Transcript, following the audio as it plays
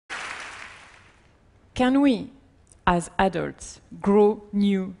can we, as adults, grow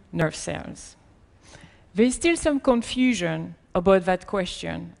new nerve cells? There is still some confusion about that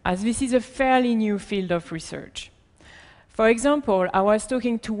question, as this is a fairly new field of research. For example, I was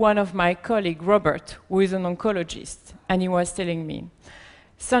talking to one of my colleagues, Robert, who is an oncologist, and he was telling me,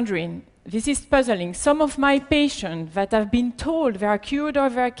 Sandrine, this is puzzling. Some of my patients that have been told they are cured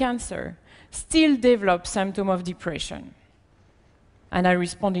of their cancer still develop symptoms of depression. And I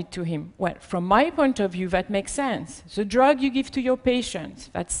responded to him, well, from my point of view, that makes sense. The drug you give to your patients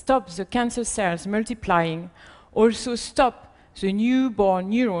that stops the cancer cells multiplying also stop the newborn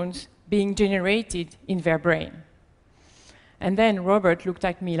neurons being generated in their brain. And then Robert looked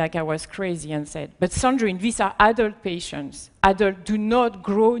at me like I was crazy and said, but Sandrine, these are adult patients. Adults do not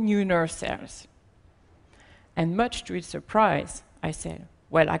grow new nerve cells. And much to his surprise, I said,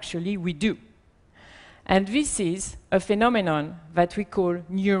 well, actually, we do. And this is a phenomenon that we call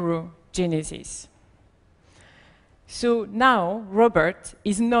neurogenesis. So now, Robert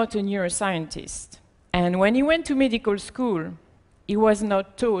is not a neuroscientist. And when he went to medical school, he was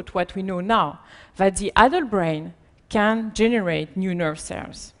not taught what we know now, that the adult brain can generate new nerve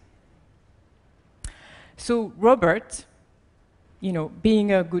cells. So Robert,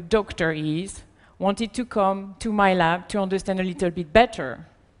 being a good doctor he is, wanted to come to my lab to understand a little bit better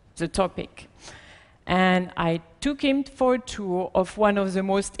the topic. And I took him for a tour of one of the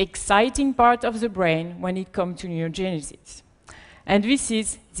most exciting parts of the brain when it comes to neurogenesis. And this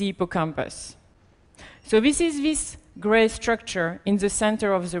is the hippocampus. So this is this gray structure in the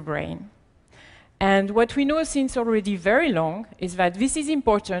center of the brain. And what we know since already very long is that this is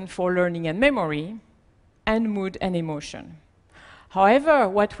important for learning and memory, and mood and emotion. However,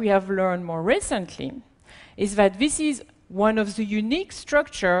 what we have learned more recently is that this is one of the unique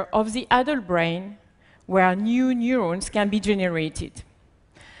structures of the adult brain where new neurons can be generated.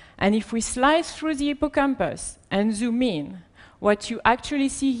 And if we slice through the hippocampus and zoom in, what you actually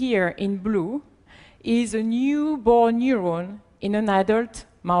see here in blue is a newborn neuron in an adult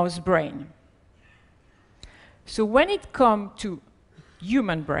mouse brain. So when it comes to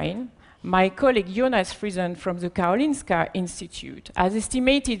human brain, my colleague Jonas Friesen from the Karolinska Institute has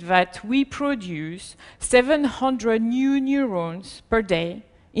estimated that we produce 700 new neurons per day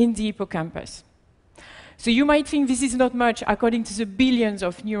in the hippocampus. So you might think this is not much according to the billions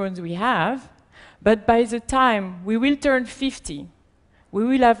of neurons we have, but by the time we will turn 50, we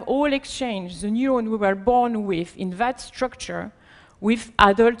will have all exchanged the neuron we were born with in that structure with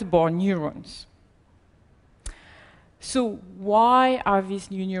adult-born neurons. So why are these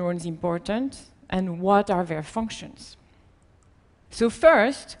new neurons important, and what are their functions? So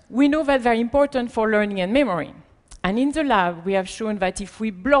first, we know that they're important for learning and memory. And in the lab, we have shown that if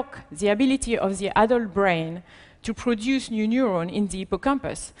we block the ability of the adult brain to produce new neurons in the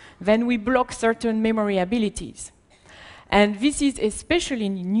hippocampus, then we block certain memory abilities. And this is especially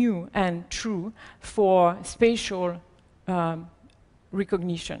new and true for spatial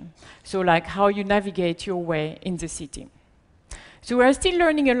recognition, so like how you navigate your way in the city. So we are still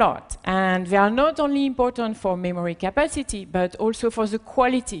learning a lot, and they are not only important for memory capacity, but also for the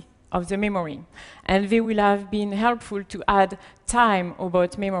quality of the memory. And they will have been helpful to add time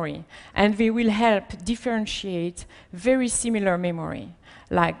about memory, and they will help differentiate very similar memory,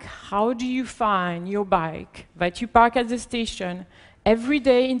 like how do you find your bike that you park at the station every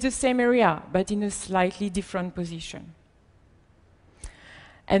day in the same area, but in a slightly different position.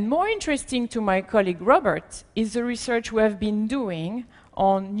 And more interesting to my colleague Robert is the research we have been doing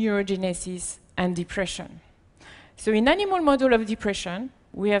on neurogenesis and depression. So in animal model of depression,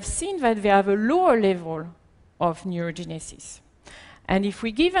 we have seen that they have a lower level of neurogenesis. And if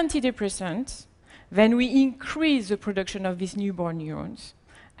we give antidepressants, then we increase the production of these newborn neurons,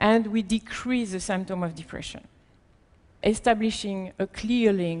 and we decrease the symptom of depression, establishing a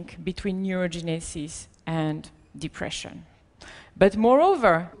clear link between neurogenesis and depression. But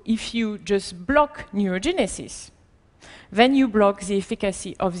moreover, if you just block neurogenesis, then you block the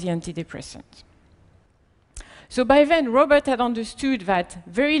efficacy of the antidepressant. So by then, Robert had understood that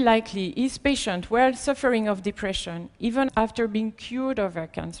very likely his patients were suffering of depression even after being cured of their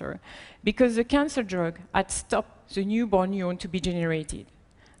cancer, because the cancer drug had stopped the newborn neuron to be generated.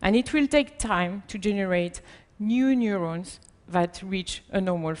 And it will take time to generate new neurons that reach a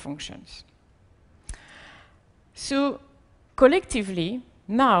normal functions. So collectively,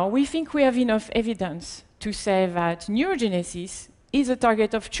 now we think we have enough evidence to say that neurogenesis is a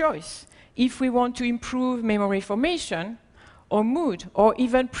target of choice if we want to improve memory formation or mood, or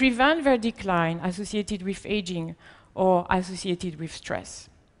even prevent their decline associated with aging or associated with stress.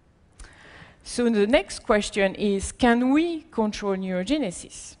 So the next question is, can we control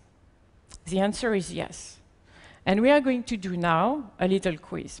neurogenesis? The answer is yes. And we are going to do now a little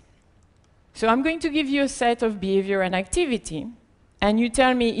quiz. So I'm going to give you a set of behavior and activity, and you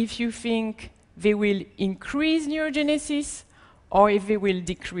tell me if you think they will increase neurogenesis or if they will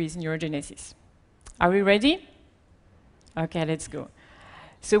decrease neurogenesis. Are we ready? Okay, let's go.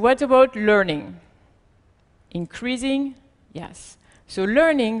 So what about learning? Increasing? Yes. So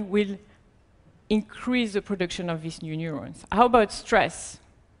learning will increase the production of these new neurons. How about stress?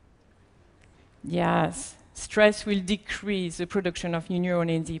 Yes. Stress will decrease the production of new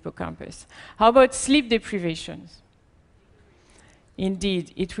neurons in the hippocampus. How about sleep deprivations?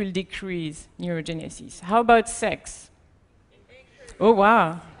 Indeed, it will decrease neurogenesis. How about sex? Oh,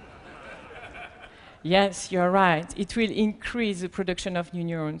 wow. Yes, you're right. It will increase the production of new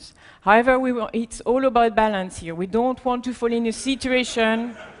neurons. However, it's all about balance here. We don't want to fall in a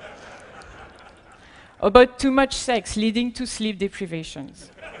situation about too much sex leading to sleep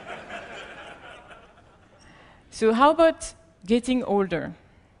deprivations. So how about getting older?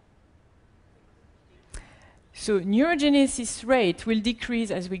 So neurogenesis rate will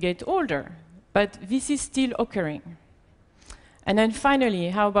decrease as we get older, but this is still occurring. And then finally,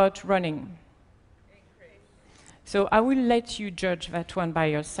 how about running? So I will let you judge that one by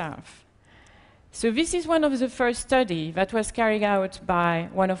yourself. So this is one of the first studies that was carried out by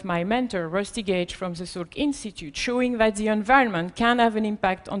one of my mentors, Rusty Gage from the Salk Institute, showing that the environment can have an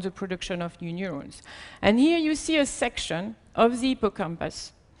impact on the production of new neurons. And here you see a section of the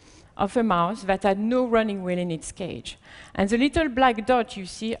hippocampus of a mouse that had no running wheel in its cage. And the little black dot you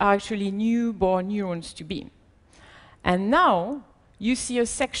see are actually newborn neurons to be. And now you see a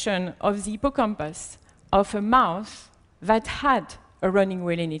section of the hippocampus of a mouse that had a running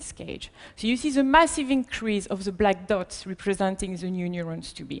wheel in its cage. So you see the massive increase of the black dots representing the new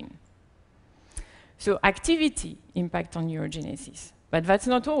neurons to be. So activity impact on neurogenesis, but that's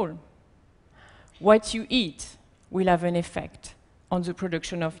not all. What you eat will have an effect on the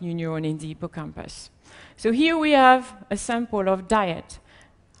production of new neurons in the hippocampus. So here we have a sample of diet,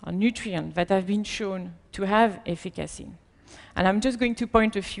 a nutrient that have been shown to have efficacy. And I'm just going to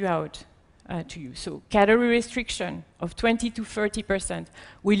point a few out to you. So calorie restriction of 20 to 30%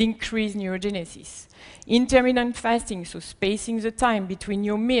 will increase neurogenesis. Intermittent fasting, so spacing the time between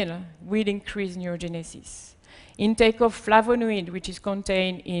your meal, will increase neurogenesis. Intake of flavonoid, which is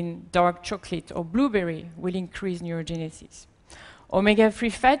contained in dark chocolate or blueberry, will increase neurogenesis.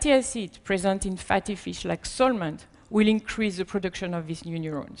 Omega-3 fatty acid present in fatty fish like salmon will increase the production of these new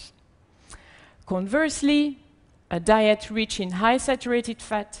neurons. Conversely, a diet rich in high saturated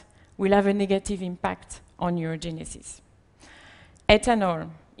fat will have a negative impact on neurogenesis. Ethanol,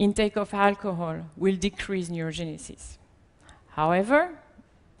 intake of alcohol, will decrease neurogenesis. However,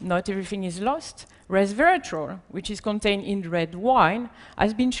 not everything is lost. Resveratrol, which is contained in red wine,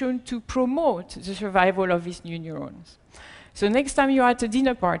 has been shown to promote the survival of these new neurons. So next time you're at a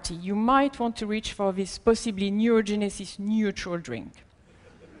dinner party, you might want to reach for this possibly neurogenesis neutral drink.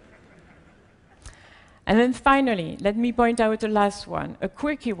 And then finally, let me point out the last one, a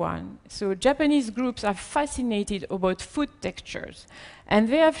quirky one. So Japanese groups are fascinated about food textures, and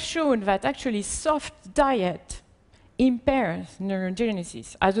they have shown that actually soft diet impairs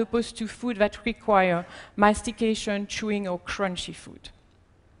neurogenesis, as opposed to food that require mastication, chewing, or crunchy food.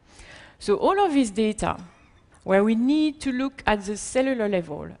 So all of this data, where we need to look at the cellular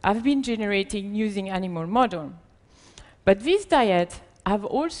level, have been generated using animal model. But these diets have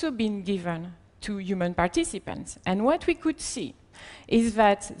also been given to human participants. And what we could see is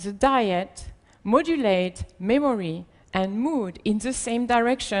that the diet modulates memory and mood in the same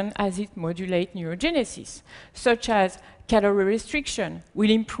direction as it modulates neurogenesis, such as calorie restriction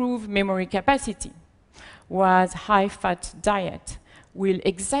will improve memory capacity, whereas high-fat diet will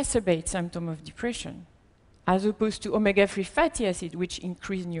exacerbate symptoms of depression, as opposed to omega-3 fatty acid, which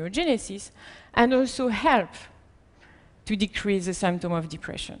increase neurogenesis and also help to decrease the symptom of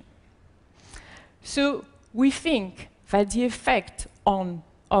depression. So we think that the effect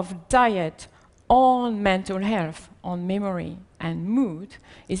of diet on mental health, on memory and mood,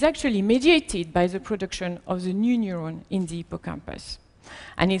 is actually mediated by the production of the new neuron in the hippocampus.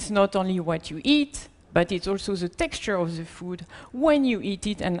 And it's not only what you eat, but it's also the texture of the food when you eat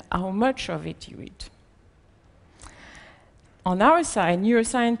it and how much of it you eat. On our side,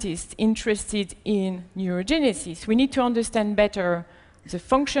 neuroscientists interested in neurogenesis, we need to understand better the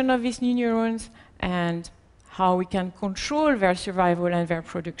function of these new neurons and how we can control their survival and their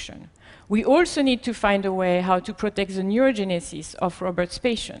production. We also need to find a way how to protect the neurogenesis of Robert's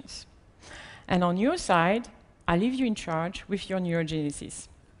patients. And on your side, I leave you in charge with your neurogenesis.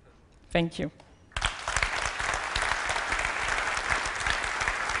 Thank you.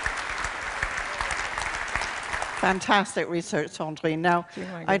 Fantastic research, Sandrine. Now,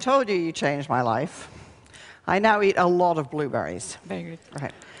 I told you you changed my life. I now eat a lot of blueberries. Very good.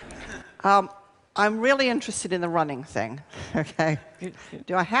 Right. I'm really interested in the running thing, okay? Good, good.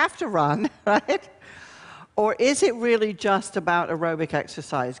 Do I have to run, right? Or is it really just about aerobic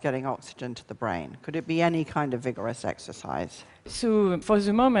exercise getting oxygen to the brain? Could it be any kind of vigorous exercise? So for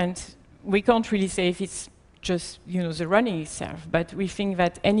the moment, we can't really say if it's just the running itself, but we think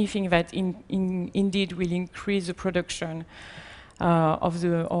that anything that indeed will increase the production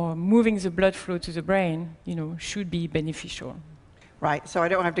or moving the blood flow to the brain, should be beneficial. Right, so I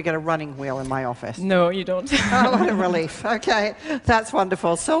don't have to get a running wheel in my office. No, you don't. Oh, what a relief. Okay, that's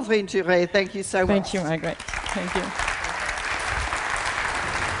wonderful. Sandrine, thank you so much. Thank you, Margaret. Thank you.